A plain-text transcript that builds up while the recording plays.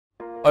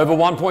Over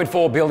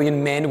 1.4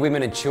 billion men,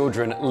 women and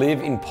children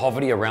live in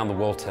poverty around the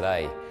world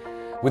today,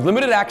 with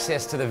limited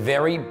access to the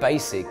very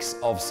basics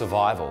of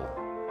survival.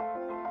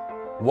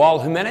 While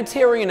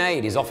humanitarian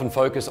aid is often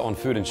focused on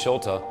food and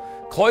shelter,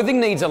 clothing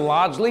needs are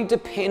largely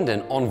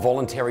dependent on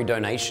voluntary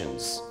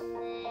donations.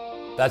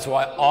 That's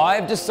why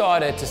I've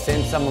decided to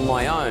send some of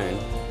my own,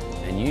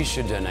 and you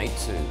should donate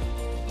too.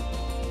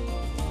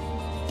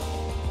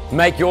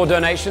 Make your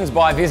donations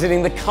by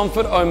visiting the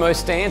Comfort Omo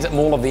stands at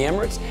Mall of the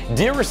Emirates,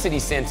 Dira City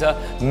Centre,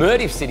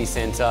 Mirdif City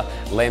Centre,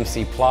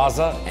 Lamsey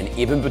Plaza and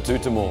Ibn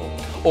Battuta Mall.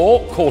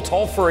 Or call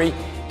toll free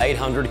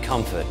 800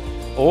 Comfort.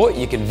 Or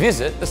you can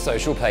visit the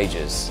social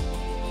pages.